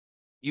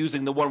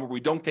using the one where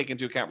we don't take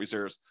into account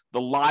reserves,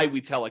 the lie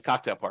we tell at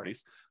cocktail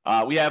parties.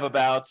 We have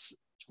about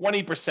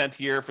 20%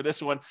 here for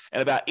this one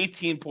and about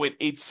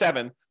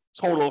 18.87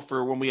 total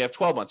for when we have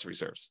 12 months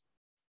reserves.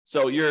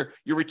 So your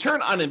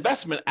return on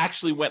investment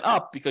actually went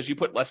up because you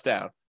put less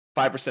down,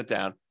 5%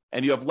 down,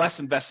 and you have less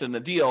invested in the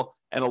deal.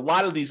 And a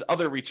lot of these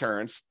other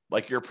returns,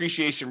 like your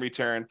appreciation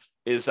return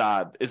is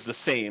the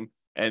same,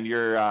 and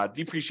your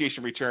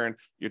depreciation return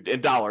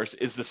in dollars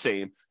is the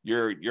same.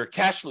 Your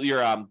cash flow,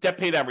 your debt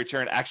pay down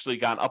return actually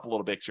gone up a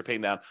little bit because you're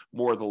paying down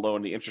more of the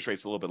loan. The interest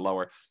rate's a little bit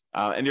lower,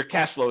 and your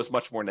cash flow is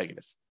much more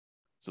negative.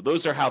 So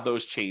those are how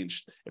those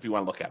changed if you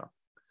want to look at them.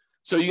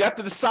 So you have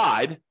to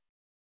decide,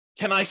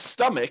 can I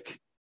stomach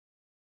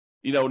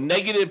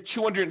negative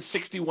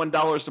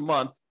 $261 a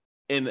month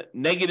in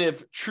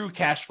negative true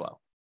cash flow?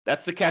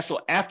 That's the cash flow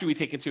after we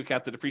take into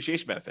account the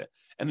depreciation benefit.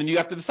 And then you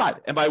have to decide,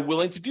 am I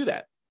willing to do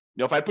that?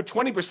 If I put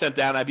 20%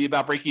 down, I'd be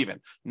about break even.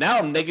 Now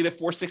I'm negative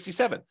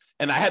 467.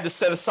 And I had to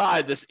set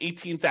aside this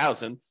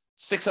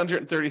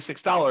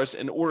 $18,636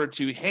 in order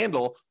to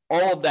handle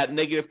all of that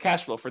negative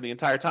cash flow for the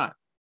entire time.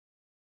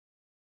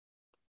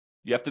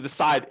 You have to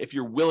decide if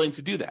you're willing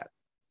to do that.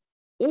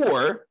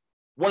 Or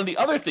one of the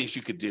other things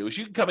you could do is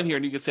you can come in here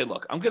and you can say,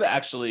 look, I'm going to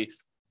actually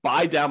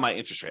buy down my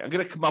interest rate. I'm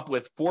going to come up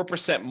with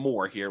 4%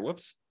 more here.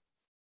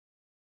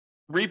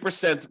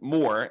 3%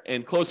 more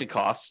in closing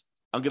costs.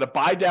 I'm going to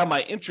buy down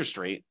my interest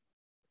rate.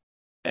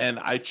 And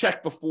I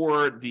checked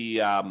before the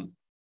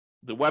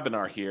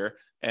webinar here.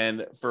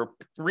 And for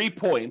 3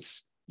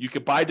 points, you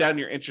could buy down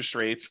your interest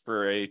rates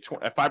for a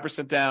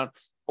 5% down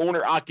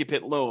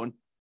owner-occupant loan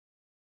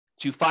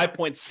to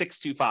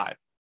 5.625.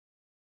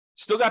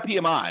 Still got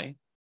PMI,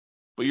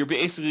 but you're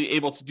basically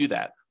able to do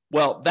that.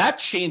 Well, that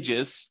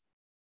changes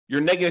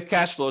your negative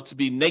cash flow to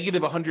be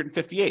negative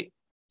 158.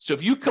 So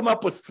if you come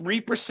up with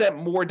 3%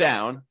 more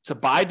down to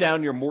buy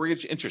down your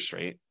mortgage interest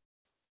rate,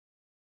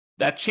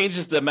 that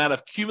changes the amount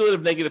of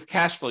cumulative negative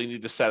cash flow you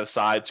need to set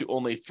aside to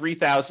only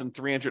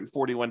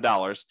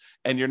 $3,341.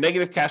 And your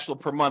negative cash flow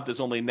per month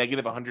is only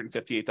negative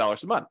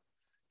 $158 a month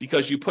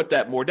because you put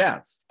that more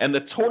down. And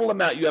the total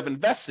amount you have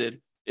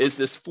invested is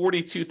this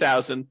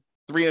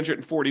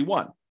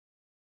 $42,341.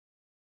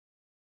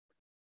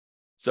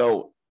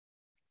 So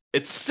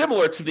it's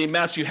similar to the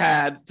amounts you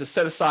had to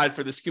set aside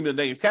for this cumulative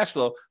negative cash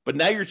flow, but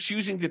now you're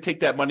choosing to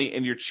take that money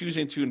and you're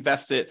choosing to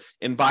invest it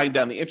in buying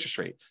down the interest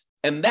rate.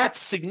 And that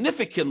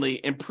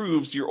significantly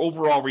improves your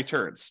overall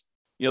returns.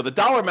 The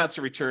dollar amounts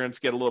of returns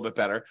get a little bit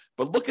better,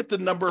 but look at the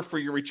number for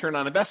your return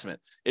on investment.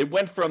 It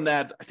went from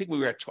that, I think we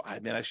were at, I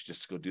should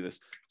just go do this.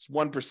 It's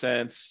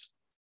 1%,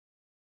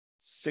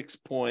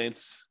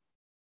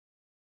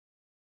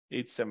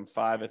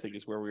 6.875, I think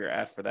is where we were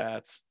at for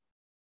that.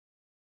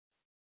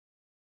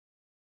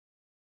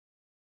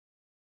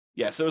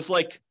 Yeah, so it's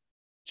like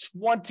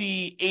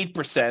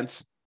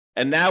 28%.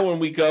 And now when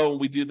we go and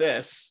we do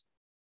this,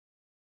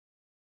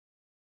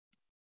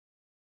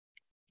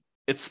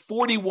 it's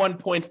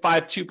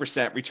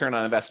 41.52% return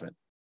on investment.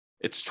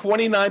 It's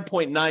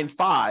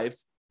 29.95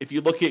 if you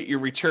look at your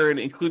return,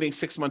 including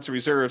 6 months of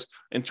reserves,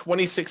 and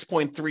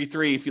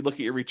 26.33 if you look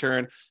at your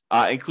return,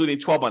 including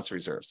 12 months of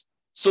reserves.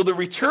 So the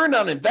return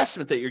on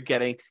investment that you're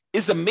getting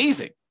is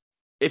amazing.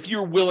 If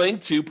you're willing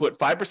to put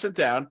 5%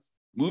 down,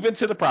 move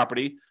into the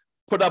property,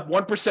 put up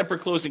 1% for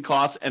closing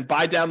costs, and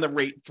buy down the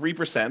rate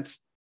 3%,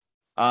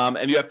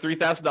 and you have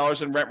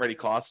 $3,000 in rent-ready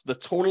costs, the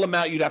total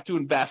amount you'd have to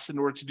invest in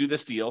order to do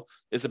this deal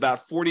is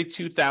about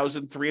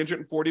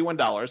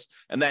 $42,341,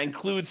 and that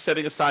includes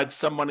setting aside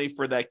some money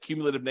for that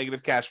cumulative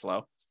negative cash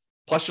flow,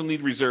 plus you'll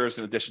need reserves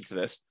in addition to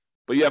this.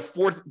 But you have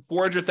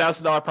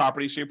 $400,000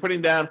 property, so you're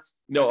putting down,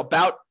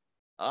 about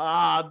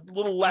a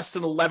little less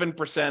than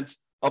 11%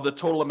 of the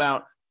total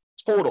amount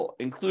total,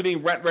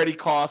 including rent-ready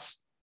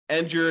costs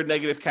and your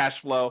negative cash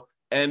flow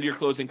and your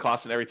closing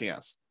costs and everything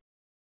else.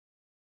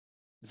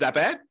 Is that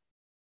bad?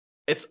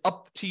 It's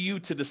up to you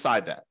to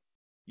decide that.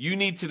 You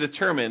need to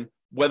determine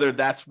whether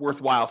that's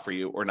worthwhile for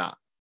you or not.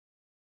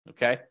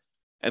 Okay?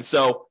 And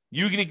so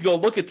you need to go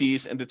look at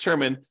these and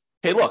determine,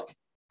 hey, look,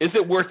 is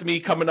it worth me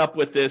coming up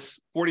with this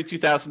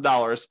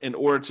 $42,000 in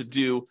order to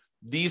do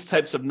these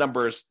types of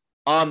numbers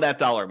on that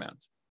dollar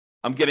amount?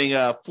 I'm getting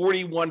a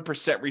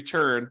 41%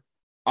 return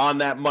on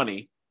that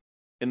money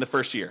in the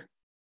first year.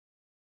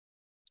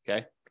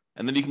 Okay.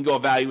 And then you can go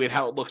evaluate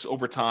how it looks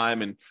over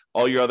time and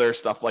all your other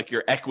stuff like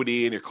your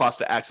equity and your cost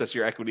to access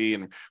your equity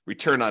and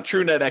return on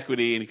true net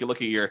equity. And you can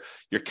look at your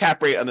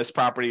cap rate on this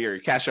property or your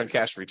cash on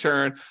cash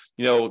return.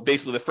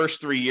 Basically the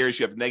first 3 years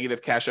you have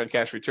negative cash on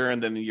cash return.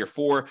 Then in year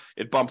 4,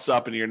 it bumps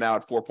up and you're now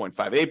at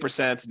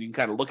 4.58%. And you can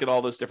kind of look at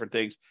all those different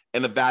things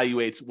and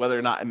evaluate whether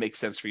or not it makes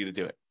sense for you to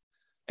do it.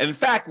 And in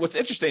fact, what's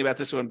interesting about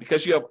this one,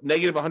 because you have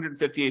negative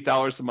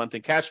 $158 a month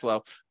in cash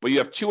flow, but you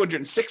have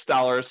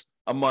 $206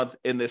 a month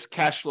in this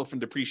cash flow from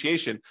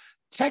depreciation,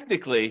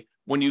 technically,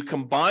 when you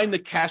combine the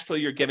cash flow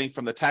you're getting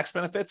from the tax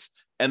benefits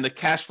and the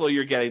cash flow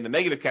you're getting, the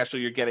negative cash flow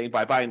you're getting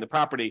by buying the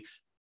property,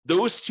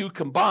 those two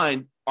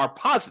combined are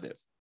positive.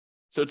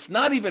 So it's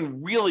not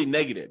even really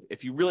negative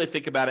if you really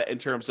think about it in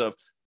terms of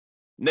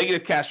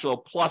negative cash flow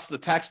plus the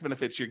tax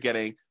benefits you're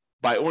getting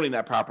by owning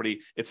that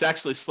property. It's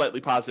actually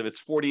slightly positive.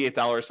 It's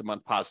 $48 a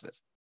month positive,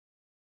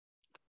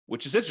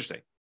 which is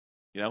interesting.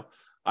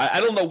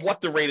 I don't know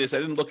what the rate is. I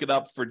didn't look it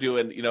up for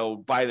doing,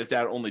 buying it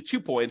down only 2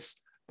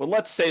 points, but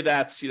let's say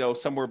that's,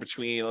 somewhere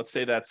between, let's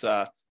say that's,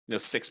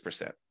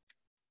 6%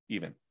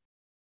 even.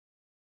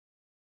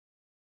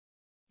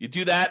 You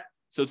do that.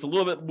 So it's a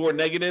little bit more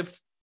negative.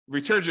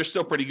 Returns are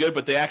still pretty good,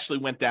 but they actually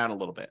went down a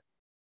little bit.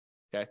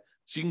 Okay.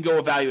 So you can go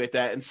evaluate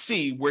that and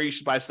see where you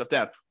should buy stuff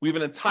down. We have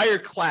an entire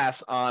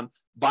class on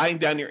buying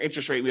down your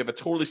interest rate. We have a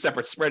totally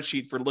separate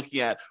spreadsheet for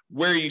looking at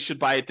where you should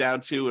buy it down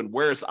to and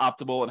where it's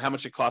optimal and how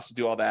much it costs to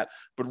do all that.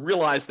 But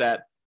realize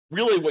that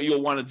really what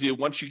you'll want to do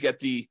once you get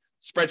the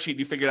spreadsheet,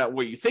 you figure out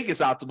what you think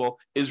is optimal,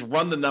 is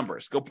run the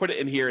numbers. Go put it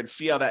in here and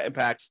see how that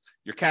impacts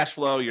your cash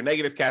flow, your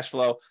negative cash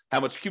flow,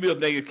 how much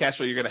cumulative negative cash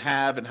flow you're going to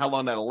have and how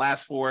long that'll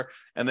last for,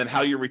 and then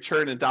how your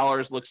return in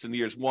dollars looks in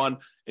year one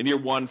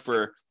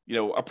for,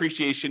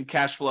 appreciation,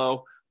 cash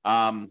flow,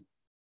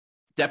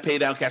 debt pay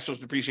down, cash flows,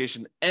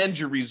 depreciation, and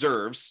your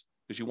reserves,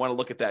 because you want to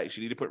look at that.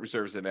 You need to put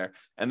reserves in there.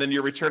 And then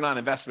your return on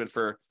investment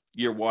for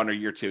year 1 or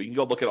year 2. You can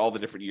go look at all the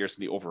different years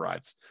in the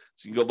overrides.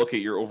 So you can go look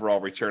at your overall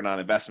return on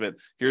investment.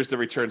 Here's the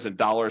returns in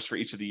dollars for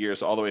each of the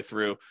years all the way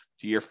through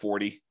to year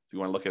 40, if you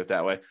want to look at it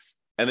that way.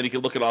 And then you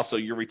can look at also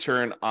your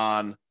return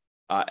on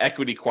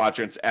equity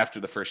quadrants after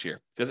the first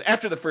year. Because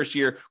after the first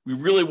year, we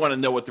really want to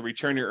know what the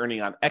return you're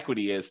earning on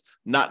equity is,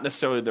 not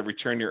necessarily the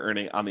return you're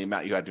earning on the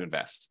amount you had to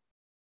invest.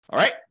 All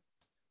right.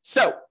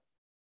 So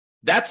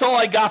that's all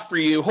I got for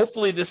you.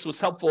 Hopefully this was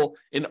helpful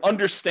in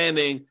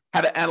understanding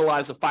how to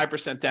analyze a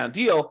 5% down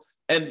deal.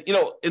 And,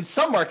 in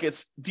some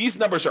markets, these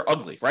numbers are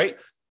ugly, right?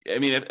 I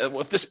mean,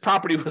 if this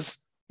property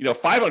was,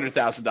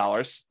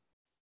 $500,000,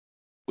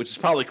 which is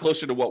probably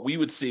closer to what we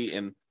would see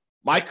in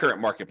my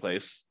current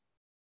marketplace,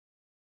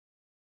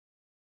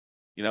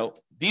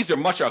 these are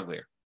much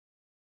uglier.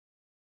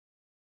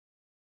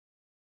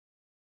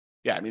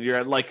 Yeah, I mean, you're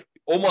at like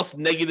almost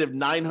negative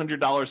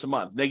 $900 a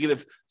month,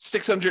 negative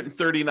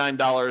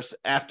 $639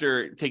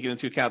 after taking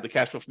into account the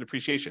cash flow from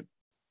depreciation.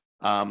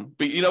 But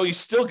you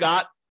still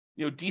got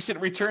decent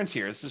returns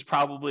here. This is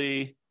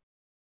probably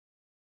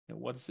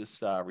what is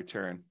this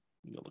return?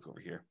 You go look over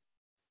here.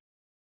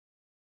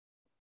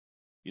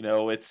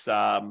 It's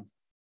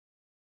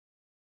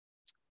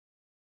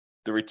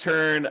the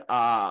return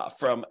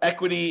from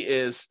equity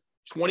is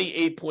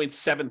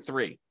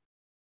 28.73.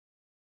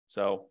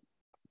 So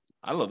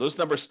I don't know. Those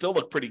numbers still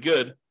look pretty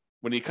good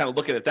when you kind of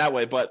look at it that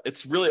way, but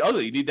it's really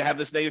ugly. You need to have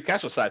this negative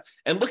cash flow side.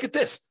 And look at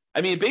this.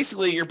 I mean,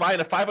 basically, you're buying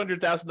a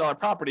 $500,000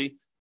 property.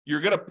 You're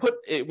going to put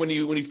it when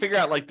you figure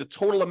out like the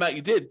total amount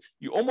you did.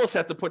 You almost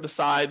have to put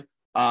aside,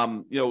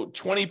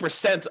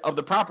 20% of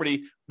the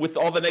property with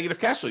all the negative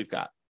cash flow you've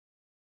got.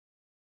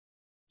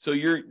 So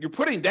you're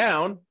putting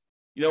down,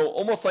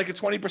 almost like a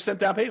 20%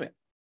 down payment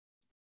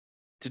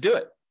to do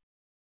it.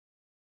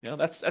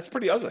 That's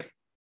pretty ugly.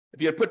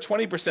 If you had put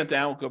 20%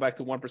 down, go back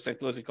to 1%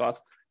 closing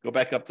costs, go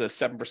back up to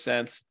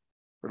 7%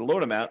 for the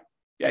loan amount,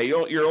 Yeah,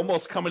 you're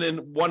almost coming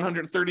in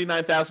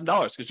 $139,000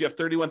 because you have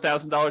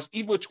 $31,000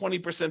 even with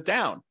 20%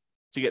 down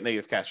to get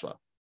negative cash flow.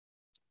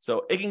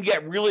 So it can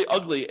get really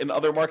ugly in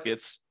other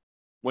markets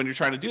when you're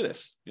trying to do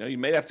this. You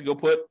may have to go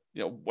put,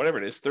 whatever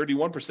it is,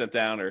 31%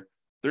 down or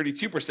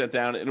 32%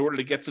 down in order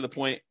to get to the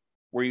point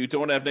where you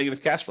don't have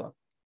negative cash flow.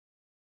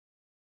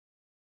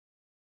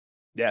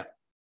 Yeah,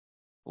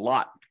 a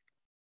lot.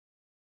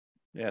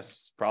 Yes,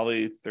 it's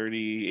probably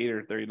 38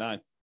 or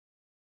 39.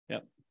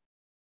 Yep.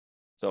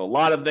 So a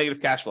lot of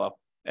negative cash flow,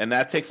 and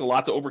that takes a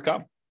lot to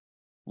overcome.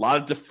 A lot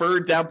of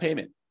deferred down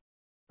payment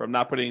from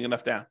not putting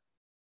enough down.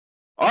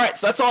 All right,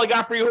 so that's all I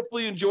got for you.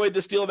 Hopefully you enjoyed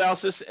this deal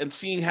analysis and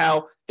seeing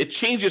how it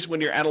changes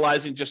when you're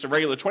analyzing just a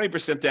regular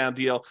 20% down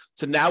deal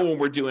to now when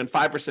we're doing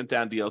 5%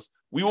 down deals.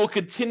 We will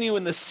continue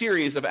in this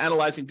series of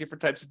analyzing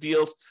different types of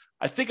deals.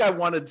 I think I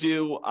want to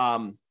do, I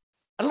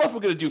don't know if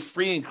we're going to do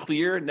free and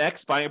clear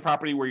next, buying a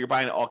property where you're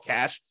buying it all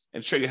cash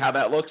and show you how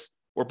that looks,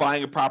 or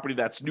buying a property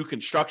that's new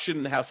construction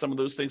and how some of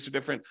those things are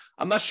different.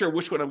 I'm not sure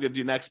which one I'm going to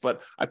do next,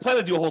 but I plan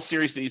to do a whole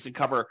series of these and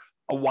cover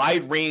a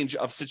wide range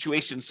of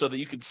situations so that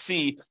you can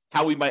see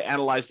how we might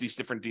analyze these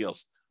different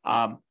deals.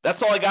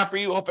 That's all I got for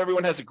you. Hope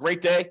everyone has a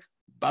great day.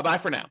 Bye-bye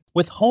for now.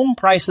 With home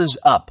prices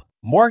up,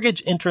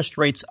 mortgage interest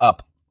rates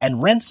up,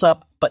 and rents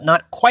up, but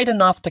not quite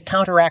enough to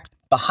counteract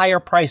the higher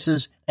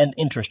prices and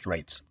interest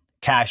rates,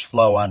 cash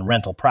flow on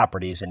rental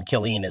properties in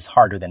Killeen is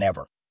harder than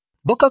ever.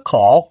 Book a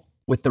call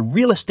with the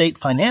Real Estate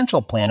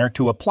Financial Planner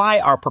to apply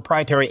our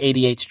proprietary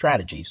 88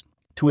 strategies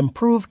to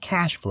improve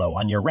cash flow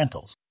on your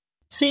rentals.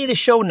 See the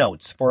show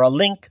notes for a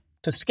link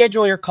to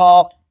schedule your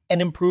call and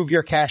improve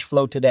your cash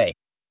flow today.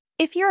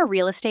 If you're a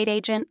real estate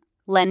agent,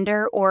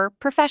 lender, or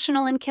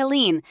professional in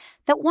Killeen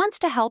that wants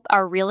to help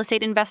our real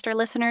estate investor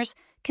listeners,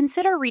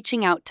 consider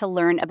reaching out to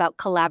learn about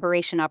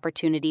collaboration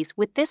opportunities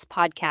with this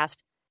podcast.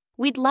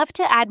 We'd love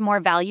to add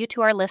more value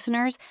to our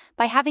listeners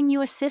by having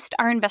you assist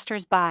our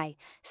investors buy,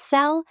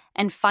 sell,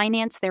 and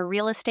finance their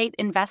real estate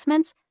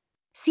investments.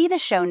 See the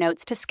show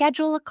notes to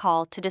schedule a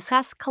call to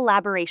discuss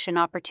collaboration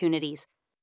opportunities.